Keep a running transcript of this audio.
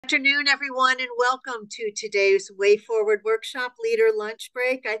Afternoon, everyone, and welcome to today's Way Forward Workshop Leader Lunch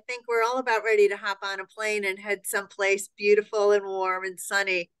Break. I think we're all about ready to hop on a plane and head someplace beautiful and warm and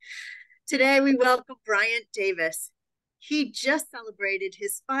sunny. Today, we welcome Bryant Davis. He just celebrated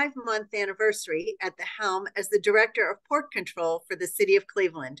his 5-month anniversary at the helm as the Director of Port Control for the City of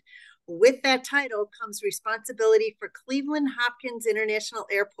Cleveland. With that title comes responsibility for Cleveland Hopkins International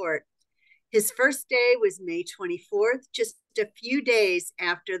Airport. His first day was May 24th, just a few days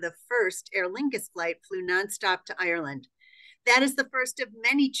after the first Aer Lingus flight flew nonstop to Ireland. That is the first of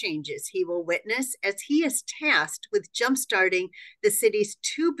many changes he will witness as he is tasked with jumpstarting the city's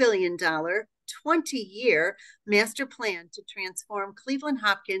 $2 billion, 20-year master plan to transform Cleveland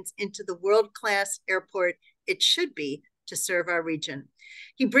Hopkins into the world-class airport it should be to serve our region.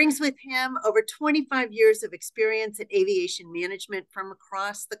 He brings with him over 25 years of experience in aviation management from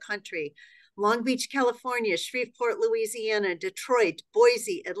across the country. Long Beach, California, Shreveport, Louisiana, Detroit,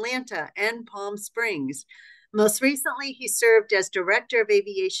 Boise, Atlanta, and Palm Springs. Most recently, he served as Director of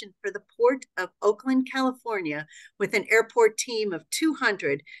Aviation for the Port of Oakland, California, with an airport team of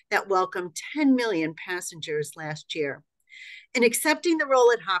 200 that welcomed 10 million passengers last year. In accepting the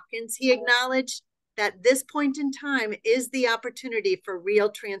role at Hopkins, he acknowledged that this point in time is the opportunity for real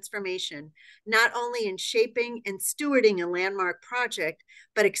transformation, not only in shaping and stewarding a landmark project,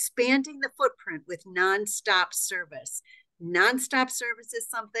 but expanding the footprint with nonstop service. Nonstop service is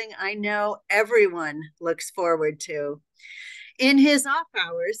something I know everyone looks forward to. In his off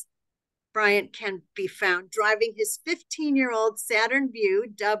hours, Bryant can be found driving his 15-year-old Saturn Vue,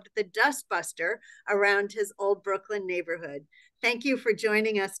 dubbed the Dustbuster, around his old Brooklyn neighborhood. Thank you for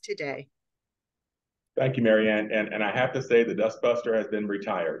joining us today. Thank you, Marianne. And I have to say the Dustbuster has been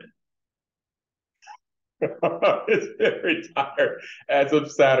retired. It's been retired as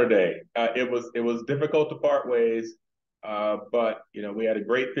of Saturday. It was difficult to part ways, but we had a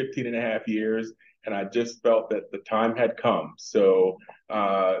great 15 and a half years, and I just felt that the time had come. So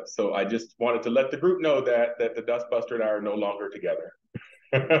I just wanted to let the group know that the Dustbuster and I are no longer together.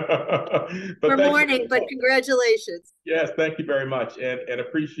 We're mourning, but congratulations. Yes, thank you very much, and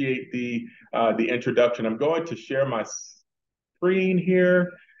appreciate the introduction. I'm going to share my screen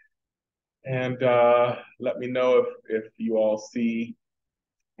here, and let me know if you all see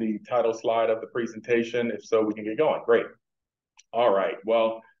the title slide of the presentation. If so, we can get going. Great. All right.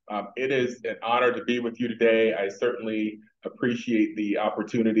 Well, it is an honor to be with you today. I certainly appreciate the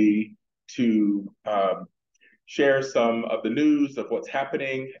opportunity to share some of the news of what's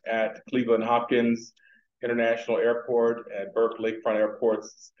happening at Cleveland Hopkins International Airport and Burke Lakefront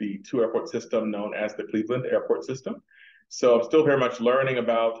Airports, the two-airport system known as the Cleveland Airport System. So I'm still very much learning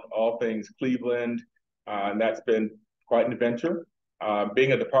about all things Cleveland, and that's been quite an adventure.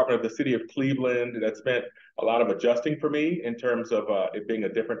 Being a department of the city of Cleveland, that's meant a lot of adjusting for me in terms of it being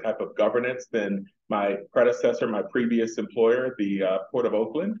a different type of governance than my predecessor, my previous employer, the Port of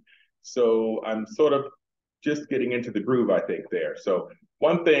Oakland. So I'm sort of just getting into the groove, I think, there. So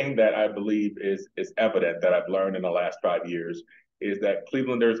one thing that I believe is evident that I've learned in the last 5 years is that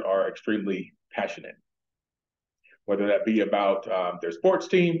Clevelanders are extremely passionate, whether that be about their sports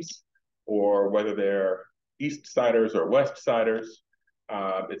teams or whether they're East Siders or West Siders.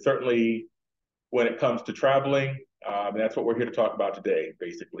 It's certainly when it comes to traveling, that's what we're here to talk about today,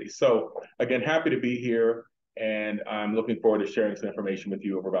 basically. So again, happy to be here. And I'm looking forward to sharing some information with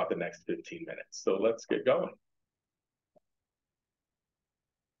you over about the next 15 minutes. So let's get going.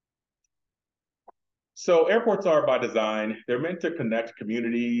 So airports are by design, they're meant to connect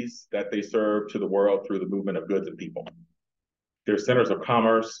communities that they serve to the world through the movement of goods and people. They're centers of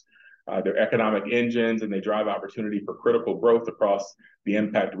commerce, they're economic engines, and they drive opportunity for critical growth across the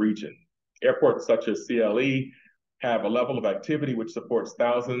impact region. Airports such as CLE have a level of activity which supports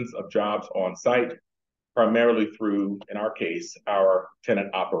thousands of jobs on site, primarily through, in our case, our tenant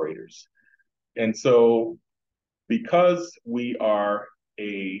operators. And so because we are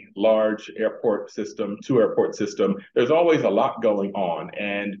a large airport system, two-airport system, there's always a lot going on.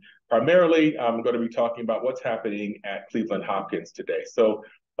 And primarily, I'm going to be talking about what's happening at Cleveland Hopkins today. So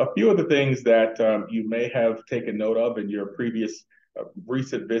a few of the things that you may have taken note of in your previous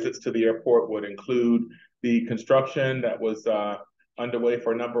recent visits to the airport would include the construction that was underway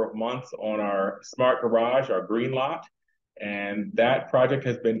for a number of months on our smart garage, our green lot. And that project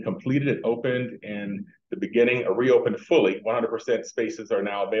has been completed. It opened in the beginning, reopened fully. 100% spaces are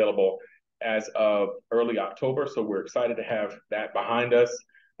now available as of early October. So we're excited to have that behind us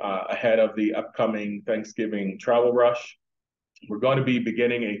ahead of the upcoming Thanksgiving travel rush. We're going to be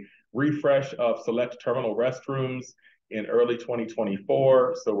beginning a refresh of select terminal restrooms in early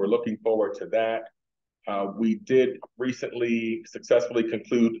 2024. So we're looking forward to that. We did recently successfully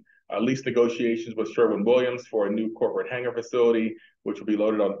conclude lease negotiations with Sherwin-Williams for a new corporate hangar facility, which will be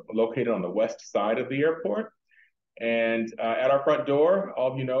located on the west side of the airport. And at our front door,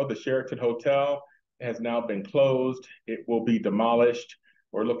 all of you know, the Sheraton Hotel has now been closed. It will be demolished.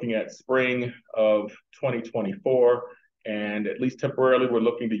 We're looking at spring of 2024, and at least temporarily, we're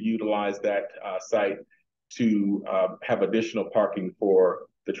looking to utilize that site to have additional parking for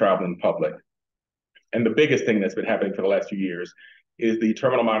the traveling public. And the biggest thing that's been happening for the last few years is the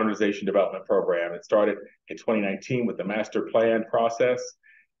Terminal Modernization Development Program. It started in 2019 with the master plan process,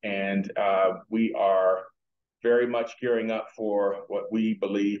 and we are very much gearing up for what we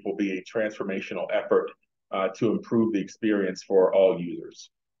believe will be a transformational effort to improve the experience for all users.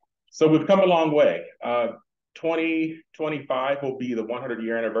 So we've come a long way. 2025 will be the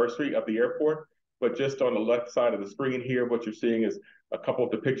 100-year anniversary of the airport, but just on the left side of the screen here, what you're seeing is a couple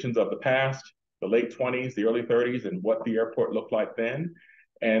of depictions of the past, the late 20s, the early 30s, and what the airport looked like then.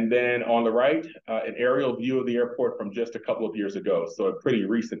 And then on the right, an aerial view of the airport from just a couple of years ago. So a pretty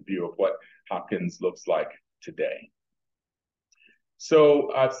recent view of what Hopkins looks like today.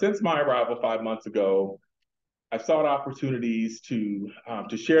 So since my arrival 5 months ago, I've sought opportunities to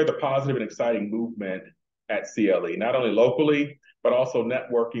share the positive and exciting movement at CLE, not only locally, but also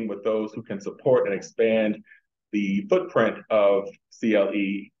networking with those who can support and expand the footprint of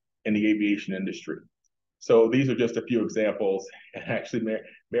CLE in the aviation industry. So these are just a few examples. And actually,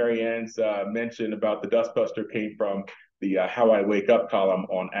 Mary Ann's mentioned about the Dustbuster came from the How I Wake Up column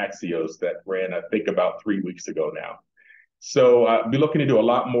on Axios that ran, I think, about 3 weeks ago now. So I'll be looking to do a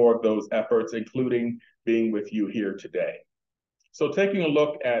lot more of those efforts, including being with you here today. So taking a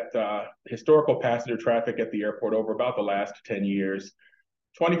look at historical passenger traffic at the airport over about the last 10 years,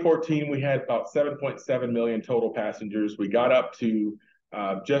 2014, we had about 7.7 million total passengers. We got up to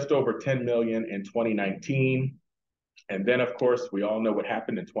just over 10 million in 2019. And then, of course, we all know what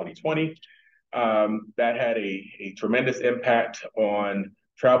happened in 2020. That had a tremendous impact on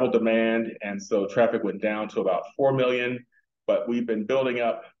travel demand. And so traffic went down to about 4 million. But we've been building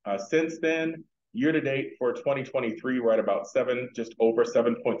up since then. Year to date for 2023, we're at about just over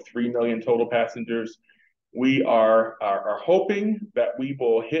 7.3 million total passengers. We are hoping that we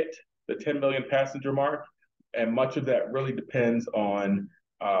will hit the 10 million passenger mark, and much of that really depends on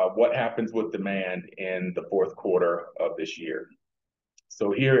what happens with demand in the fourth quarter of this year.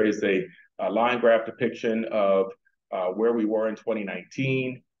 So here is a line graph depiction of where we were in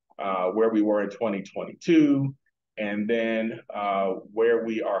 2019, where we were in 2022, and then where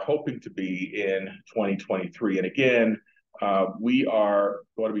we are hoping to be in 2023. And again, we are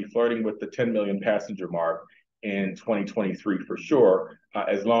going to be flirting with the 10 million passenger mark in 2023 for sure,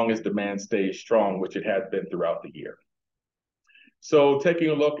 as long as demand stays strong, which it has been throughout the year. So taking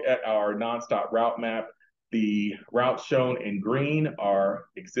a look at our nonstop route map, the routes shown in green are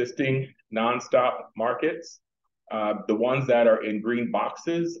existing nonstop markets. The ones that are in green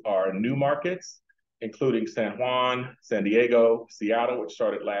boxes are new markets, including San Juan, San Diego, Seattle, which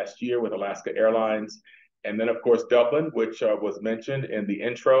started last year with Alaska Airlines, and then, of course, Dublin, which was mentioned in the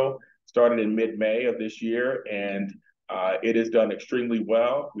intro, started in mid-May of this year, and it has done extremely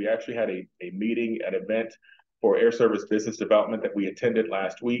well. We actually had a meeting, an event for Air Service Business Development that we attended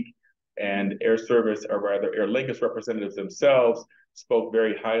last week, and Air Service, or rather Aer Lingus representatives themselves, spoke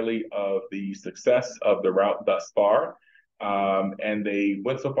very highly of the success of the route thus far. And they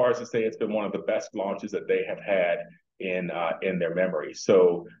went so far as to say it's been one of the best launches that they have had in their memory.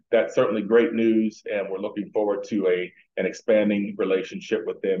 So that's certainly great news, and we're looking forward to an expanding relationship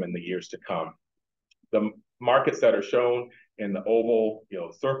with them in the years to come. The markets that are shown in the oval,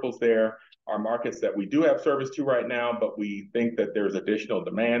 circles there are markets that we do have service to right now, but we think that there's additional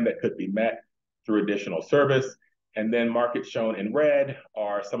demand that could be met through additional service. And then markets shown in red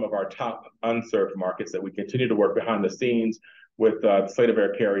are some of our top unserved markets that we continue to work behind the scenes with the slate of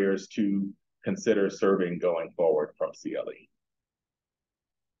air carriers to consider serving going forward from CLE.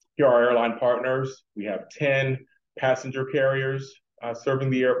 Here are our airline partners. We have 10 passenger carriers serving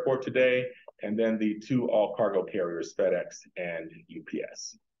the airport today, and then the 2 all-cargo carriers, FedEx and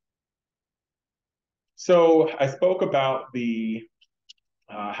UPS. So I spoke about the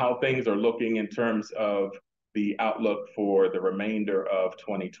how things are looking in terms of the outlook for the remainder of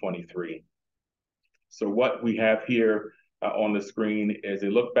 2023. So what we have here on the screen is a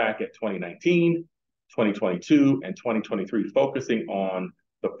look back at 2019, 2022, and 2023, focusing on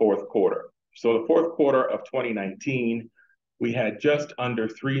the fourth quarter. So the fourth quarter of 2019, we had just under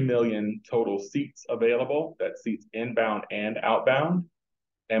 3 million total seats available, that's seats inbound and outbound,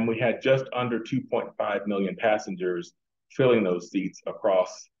 and we had just under 2.5 million passengers filling those seats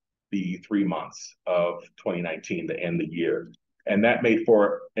across the 3 months of 2019 to end the year. And that made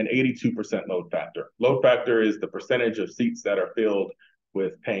for an 82% load factor. Load factor is the percentage of seats that are filled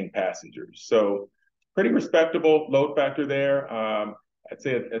with paying passengers. So pretty respectable load factor there. I'd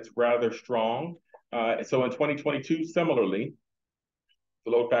say it's rather strong. So in 2022, similarly,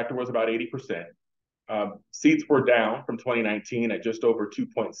 the load factor was about 80%. Seats were down from 2019 at just over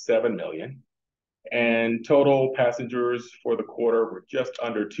 2.7 million. And total passengers for the quarter were just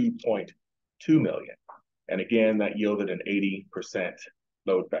under 2.2 million. And again, that yielded an 80%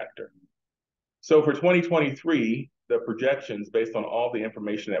 load factor. So for 2023, the projections based on all the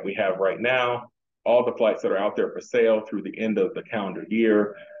information that we have right now, all the flights that are out there for sale through the end of the calendar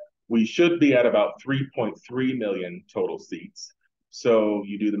year, we should be at about 3.3 million total seats. So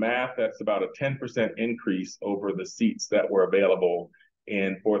you do the math, that's about a 10% increase over the seats that were available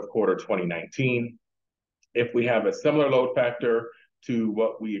in fourth quarter 2019. If we have a similar load factor to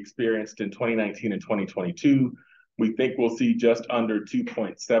what we experienced in 2019 and 2022, we think we'll see just under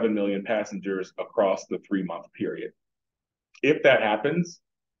 2.7 million passengers across the 3-month period. If that happens,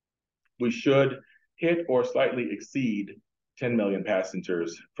 we should hit or slightly exceed 10 million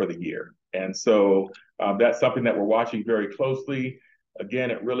passengers for the year. And so that's something that we're watching very closely. Again,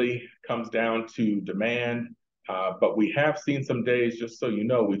 it really comes down to demand, but we have seen some days, just so you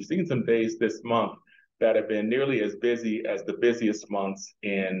know, we've seen some days this month that have been nearly as busy as the busiest months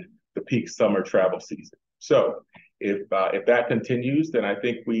in the peak summer travel season. So if that continues, then I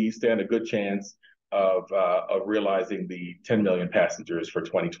think we stand a good chance of realizing the 10 million passengers for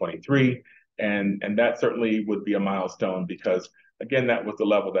 2023. And that certainly would be a milestone because, again, that was the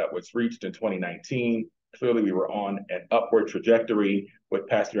level that was reached in 2019. Clearly, we were on an upward trajectory with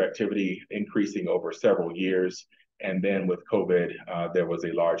passenger activity increasing over several years. And then with COVID, there was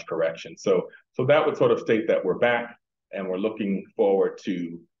a large correction. So that would sort of state that we're back and we're looking forward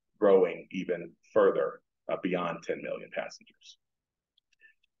to growing even further beyond 10 million passengers.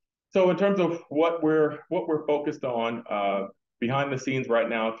 So in terms of what we're focused on behind the scenes right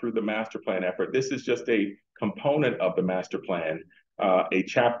now through the master plan effort, this is just a component of the master plan, a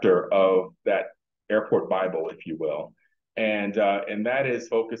chapter of that airport Bible, if you will. And that is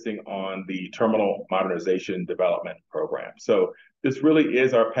focusing on the terminal modernization development program. So this really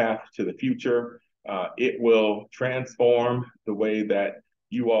is our path to the future. It will transform the way that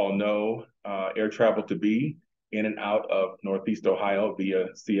you all know air travel to be in and out of Northeast Ohio via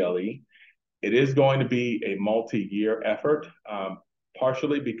CLE. It is going to be a multi-year effort,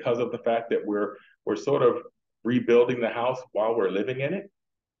 partially because of the fact that we're sort of rebuilding the house while we're living in it.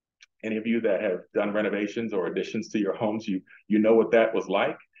 Any of you that have done renovations or additions to your homes, you know what that was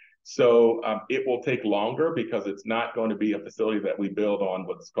like. So it will take longer because it's not going to be a facility that we build on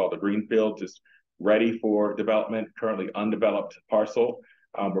what's called a greenfield, just ready for development, currently undeveloped parcel.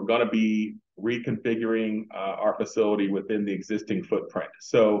 We're going to be reconfiguring our facility within the existing footprint.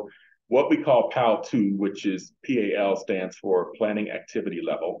 So what we call PAL2, which is PAL stands for Planning Activity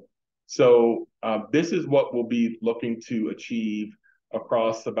Level. So this is what we'll be looking to achieve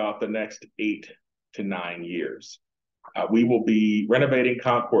across about the next 8 to 9 years. We will be renovating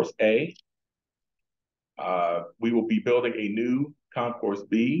Concourse A. We will be building a new Concourse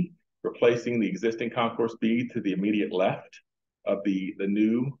B, replacing the existing Concourse B to the immediate left of the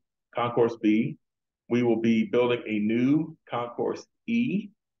new Concourse B. We will be building a new Concourse E,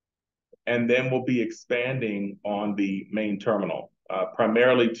 and then we'll be expanding on the main terminal,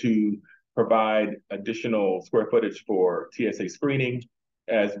 primarily to provide additional square footage for TSA screening,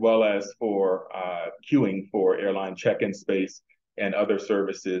 as well as for queuing for airline check-in space and other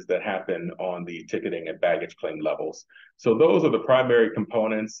services that happen on the ticketing and baggage claim levels. So those are the primary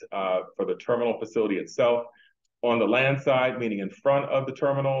components for the terminal facility itself. On the land side, meaning in front of the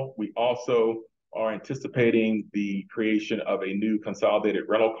terminal, we also are anticipating the creation of a new consolidated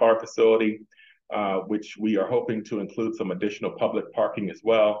rental car facility, which we are hoping to include some additional public parking as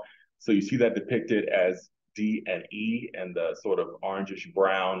well. So you see that depicted as D and E and the sort of orangish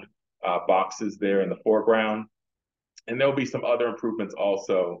brown boxes there in the foreground. And there'll be some other improvements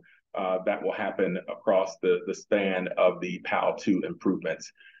also that will happen across the span of the PAL2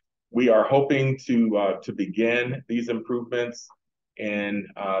 improvements. We are hoping to begin these improvements in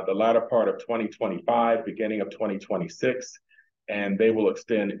the latter part of 2025, beginning of 2026, and they will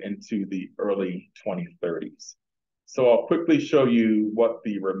extend into the early 2030s. So I'll quickly show you what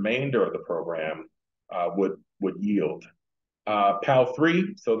the remainder of the program would yield.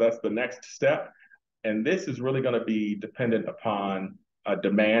 PAL3, so that's the next step, and this is really going to be dependent upon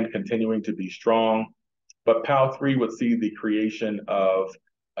demand continuing to be strong, but PAL3 would see the creation of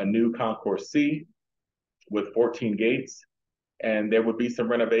a new Concourse C with 14 gates And there would be some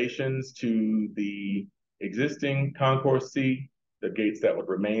renovations to the existing Concourse C, the gates that would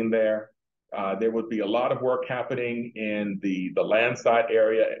remain there. There would be a lot of work happening in the landside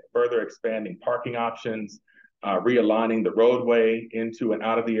area, further expanding parking options, realigning the roadway into and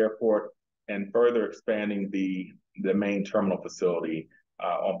out of the airport, and further expanding the main terminal facility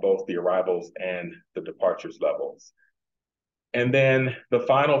on both the arrivals and the departures levels. And then the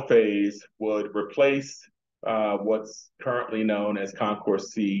final phase would replace what's currently known as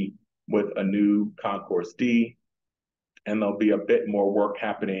Concourse C with a new Concourse D, and there'll be a bit more work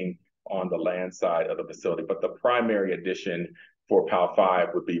happening on the land side of the facility. But the primary addition for PAL 5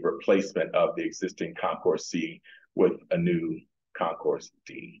 would be replacement of the existing Concourse C with a new Concourse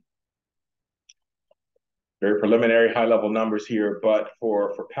D. Very preliminary high-level numbers here, but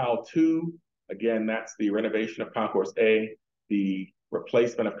for PAL 2, again, that's the renovation of Concourse A, the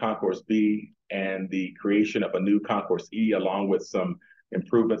replacement of Concourse B, and the creation of a new Concourse E, along with some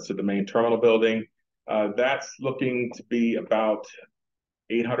improvements to the main terminal building. That's looking to be about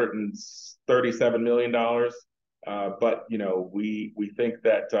 $837 million. But we think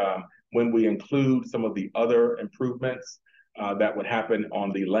that when we include some of the other improvements that would happen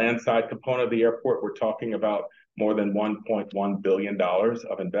on the landside component of the airport, we're talking about more than $1.1 billion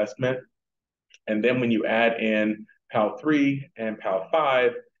of investment. And then when you add in PAL 3 and PAL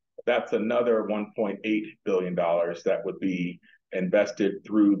 5, that's another $1.8 billion that would be invested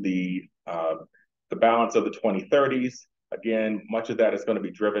through the balance of the 2030s. Again, much of that is going to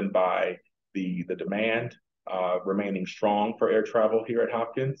be driven by the demand remaining strong for air travel here at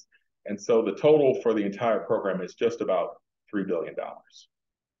Hopkins. And so the total for the entire program is just about $3 billion.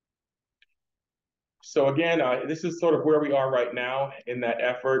 So again, this is sort of where we are right now in that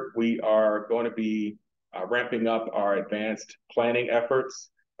effort. We are going to be ramping up our advanced planning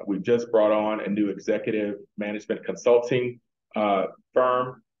efforts. We've just brought on a new executive management consulting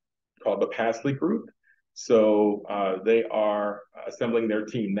firm called the Pasley Group. So they are assembling their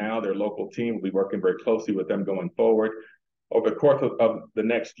team now, their local team. We'll be working very closely with them going forward. Over the course of the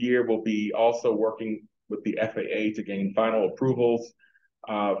next year, we'll be also working with the FAA to gain final approvals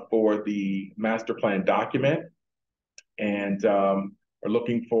for the master plan document. And we're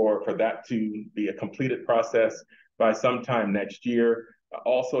looking for that to be a completed process by sometime next year.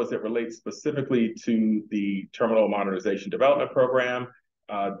 Also, as it relates specifically to the Terminal Modernization Development Program,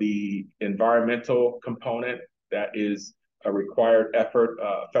 the environmental component, that is a required effort,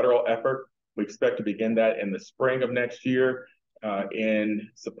 federal effort. We expect to begin that in the spring of next year in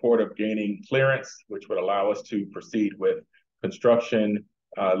support of gaining clearance, which would allow us to proceed with construction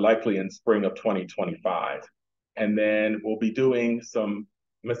likely in spring of 2025. And then we'll be doing some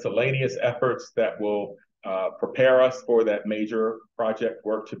miscellaneous efforts that will prepare us for that major project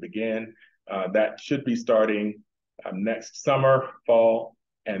work to begin. That should be starting next summer, fall,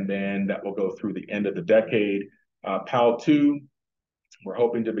 and then that will go through the end of the decade. PAL 2, we're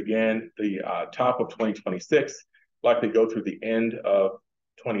hoping to begin the top of 2026, likely go through the end of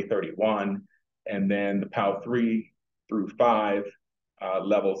 2031, and then the PAL 3 through 5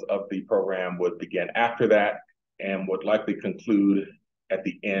 levels of the program would begin after that and would likely conclude at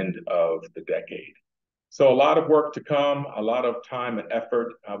the end of the decade. So a lot of work to come, a lot of time and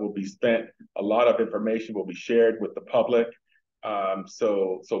effort will be spent, a lot of information will be shared with the public.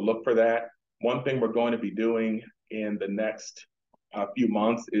 So look for that. One thing we're going to be doing in the next few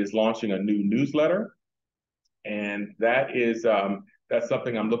months is launching a new newsletter. And that's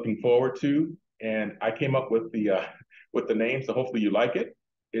something I'm looking forward to. And I came up with the name, so hopefully you like it.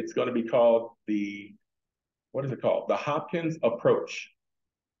 It's going to be called what is it called? The Hopkins Approach.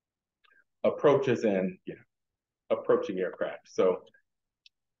 Approach as in, approaching aircraft. So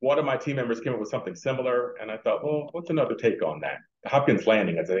one of my team members came up with something similar, and I thought, well, what's another take on that? The Hopkins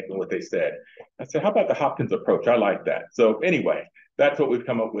Landing, as I think what they said. I said, how about the Hopkins Approach? I like that. So anyway, that's what we've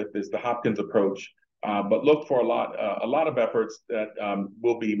come up with, is the Hopkins Approach. But look for a lot of efforts that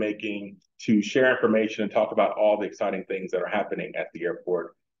we'll be making to share information and talk about all the exciting things that are happening at the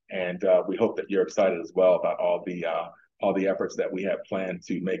airport. And we hope that you're excited as well about all the efforts that we have planned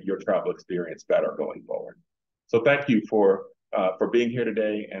to make your travel experience better going forward. So thank you for being here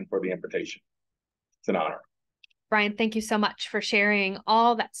today and for the invitation. It's an honor. Bryant, thank you so much for sharing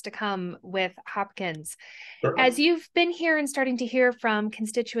all that's to come with Hopkins. Certainly. As you've been here and starting to hear from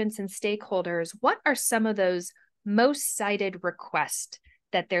constituents and stakeholders, what are some of those most cited requests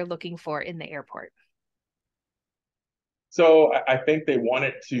that they're looking for in the airport? So I think they want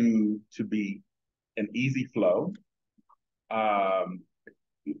it to be an easy flow.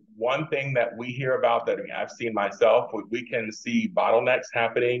 One thing that we hear about that I've seen myself, we can see bottlenecks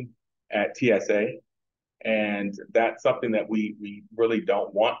happening at TSA. And that's something that we really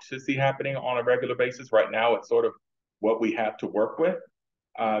don't want to see happening on a regular basis. Right now, it's sort of what we have to work with.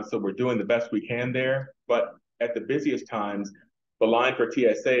 So we're doing the best we can there. But at the busiest times, the line for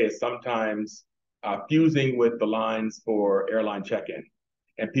TSA is sometimes fusing with the lines for airline check-in,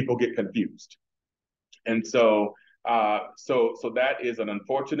 and people get confused. And so that is an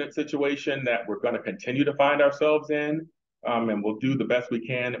unfortunate situation that we're going to continue to find ourselves in, and we'll do the best we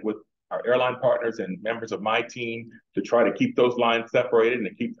can with our airline partners and members of my team to try to keep those lines separated and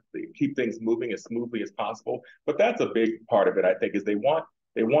to keep things moving as smoothly as possible. But that's a big part of it, I think, is they want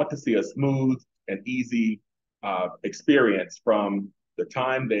to see a smooth and easy experience from the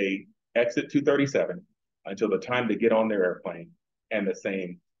time they exit 237 until the time they get on their airplane, and the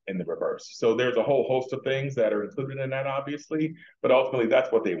same in the reverse. So there's a whole host of things that are included in that, obviously, but ultimately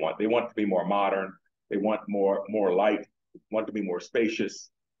that's what they want. They want it to be more modern. They want more light. They want it to be more spacious.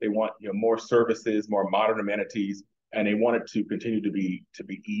 They want more services, more modern amenities, and they want it to continue to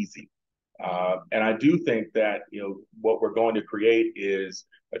be easy. And I do think that what we're going to create is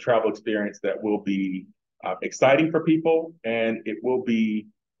a travel experience that will be exciting for people, and it will be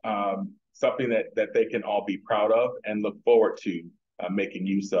something that they can all be proud of and look forward to making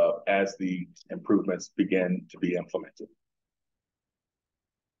use of as the improvements begin to be implemented.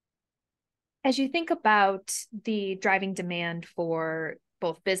 As you think about the driving demand for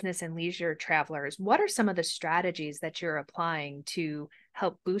both business and leisure travelers, what are some of the strategies that you're applying to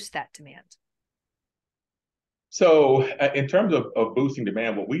help boost that demand? So in terms of boosting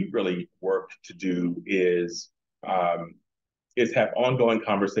demand, what we really work to do is have ongoing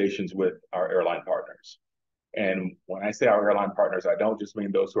conversations with our airline partners. And when I say our airline partners, I don't just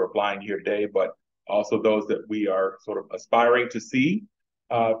mean those who are flying here today, but also those that we are sort of aspiring to see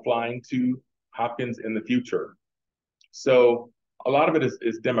flying to Hopkins in the future. So a lot of it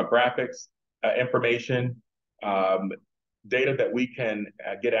is demographics, information, data that we can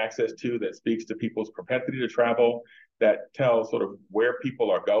get access to that speaks to people's propensity to travel, that tells sort of where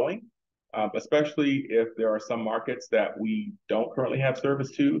people are going, especially if there are some markets that we don't currently have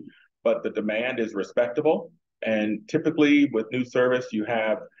service to, but the demand is respectable. And typically with new service, you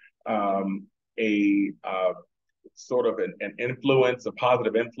have a sort of an influence, a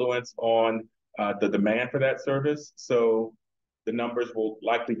positive influence on the demand for that service. So the numbers will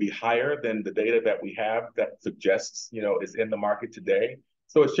likely be higher than the data that we have that suggests, is in the market today.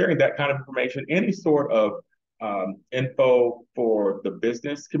 So it's sharing that kind of information, any sort of info for the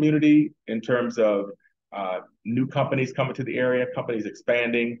business community in terms of new companies coming to the area, companies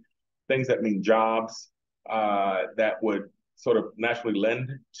expanding, things that mean jobs, that would sort of naturally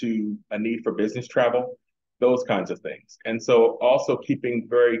lend to a need for business travel, those kinds of things. And so also keeping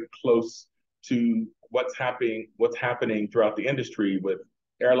very close to what's happening throughout the industry with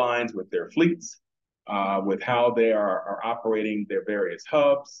airlines, with their fleets, with how they are operating their various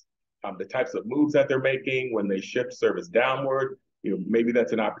hubs, the types of moves that they're making when they shift service downward. Maybe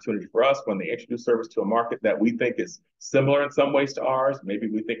that's an opportunity for us when they introduce service to a market that we think is similar in some ways to ours. Maybe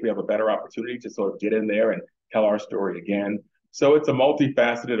we think we have a better opportunity to sort of get in there and tell our story again. So it's a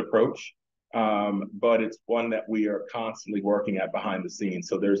multifaceted approach, but it's one that we are constantly working at behind the scenes.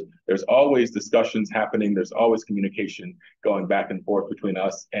 So there's always discussions happening. There's always communication going back and forth between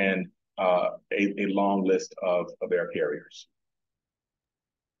us and a long list of air carriers.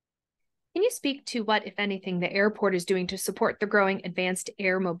 Can you speak to what, if anything, the airport is doing to support the growing advanced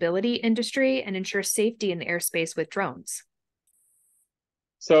air mobility industry and ensure safety in the airspace with drones?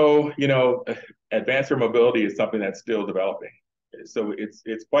 So, advanced air mobility is something that's still developing. So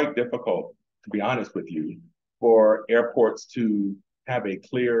it's quite difficult, to be honest with you, for airports to have a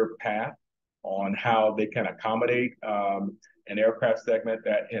clear path on how they can accommodate an aircraft segment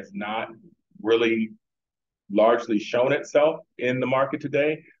that has not really largely shown itself in the market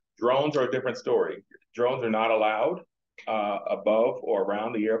today. Drones are a different story. Drones are not allowed above or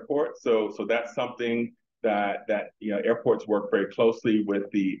around the airport. So that's something that airports work very closely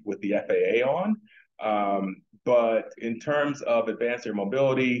with the FAA on. But in terms of advanced air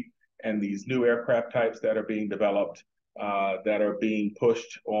mobility and these new aircraft types that are being developed, that are being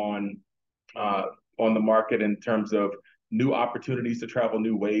pushed on the market in terms of new opportunities to travel,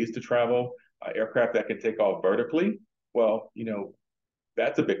 new ways to travel, aircraft that can take off vertically, well,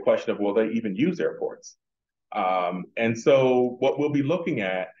 that's a big question of will they even use airports? And so what we'll be looking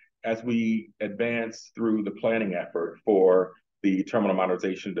at as we advance through the planning effort for the Terminal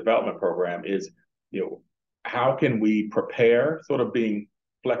Modernization Development Program is, how can we prepare, sort of being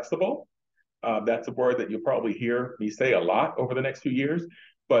flexible? That's a word that you'll probably hear me say a lot over the next few years.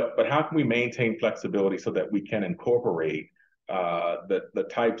 But how can we maintain flexibility so that we can incorporate the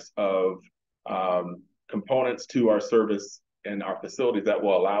types of components to our service and our facilities that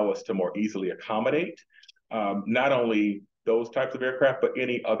will allow us to more easily accommodate not only those types of aircraft, but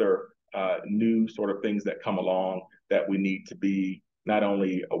any other new sort of things that come along that we need to be not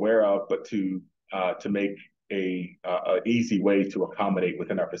only aware of, but to make a easy way to accommodate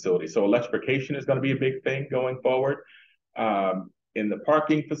within our facility. So electrification is going to be a big thing going forward. In the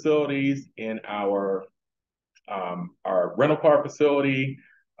parking facilities, in our rental car facility,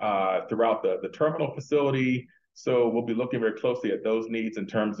 throughout the terminal facility. So we'll be looking very closely at those needs in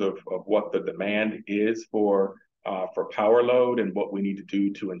terms of what the demand is for power load and what we need to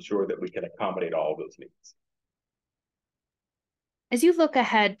do to ensure that we can accommodate all of those needs. As you look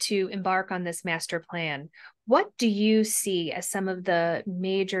ahead to embark on this master plan, what do you see as some of the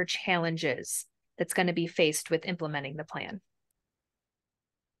major challenges that's going to be faced with implementing the plan?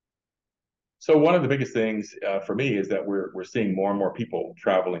 So one of the biggest things for me is that we're seeing more and more people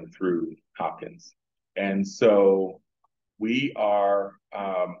traveling through Hopkins, and so we're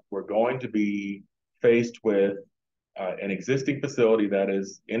going to be faced with an existing facility that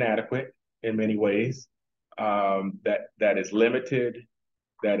is inadequate in many ways, that is limited,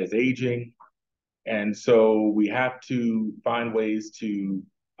 that is aging, and so we have to find ways to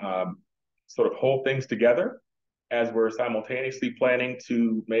sort of hold things together as we're simultaneously planning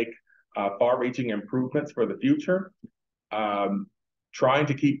to make far-reaching improvements for the future, trying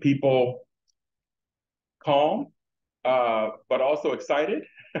to keep people calm, but also excited.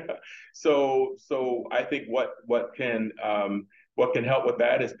 So I think what can help with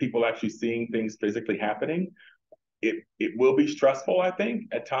that is people actually seeing things physically happening. It will be stressful, I think.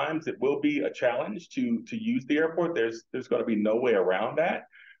 At times, it will be a challenge to use the airport. There's going to be no way around that.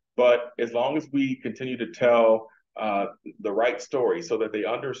 But as long as we continue to tell the right story so that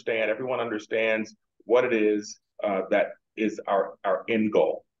everyone understands what it is that is our end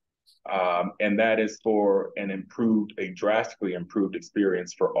goal. And that is for a drastically improved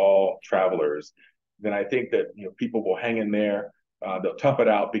experience for all travelers. Then I think that people will hang in there, they'll tough it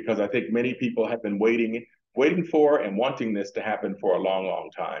out, because I think many people have been waiting for and wanting this to happen for a long, long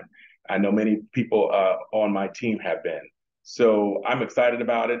time. I know many people on my team have been. So I'm excited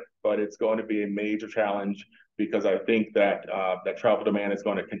about it, but it's going to be a major challenge because I think that that travel demand is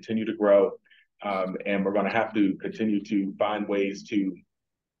going to continue to grow, and we're going to have to continue to find ways to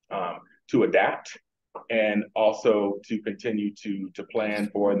adapt, and also to continue to plan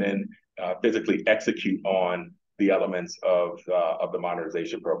for and then physically execute on the elements of the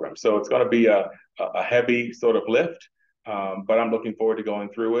modernization program. So it's going to be a heavy sort of lift, but I'm looking forward to going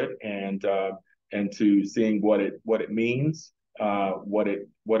through it and to seeing what it means, what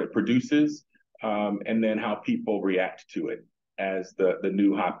it produces, and then how people react to it as the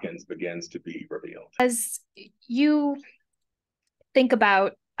new Hopkins begins to be revealed. As you think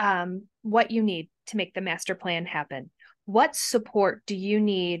about what you need to make the master plan happen, what support do you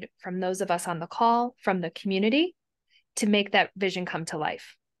need from those of us on the call, from the community, to make that vision come to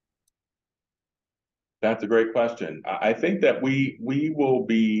life? That's a great question. I think that we will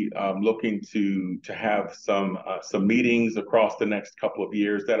be looking to have some meetings across the next couple of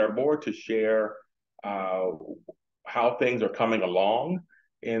years that are more to share how things are coming along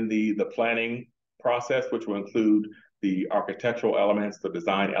in the planning process, which will include the architectural elements, the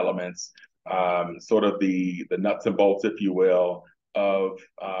design elements, sort of the nuts and bolts, if you will, of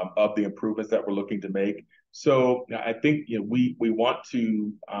the improvements that we're looking to make. So I think we want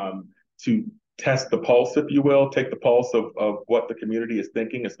to test the pulse, if you will, take the pulse of what the community is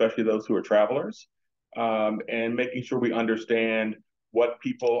thinking, especially those who are travelers, and making sure we understand what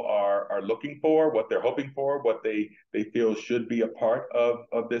people are looking for, what they're hoping for, what they feel should be a part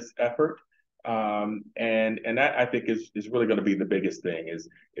of this effort. And that, I think, is really going to be the biggest thing,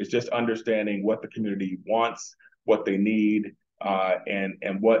 is just understanding what the community wants, what they need,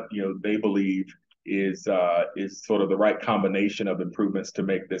 and what they believe is sort of the right combination of improvements to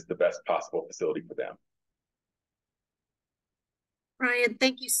make this the best possible facility for them. Bryant,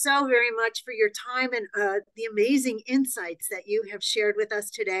 thank you so very much for your time and the amazing insights that you have shared with us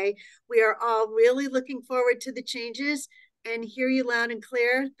today. We are all really looking forward to the changes and hear you loud and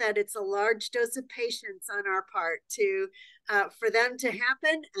clear that it's a large dose of patience on our part for them to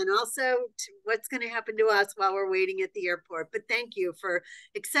happen, and also to what's going to happen to us while we're waiting at the airport. But thank you for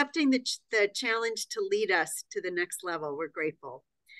accepting the challenge to lead us to the next level. We're grateful.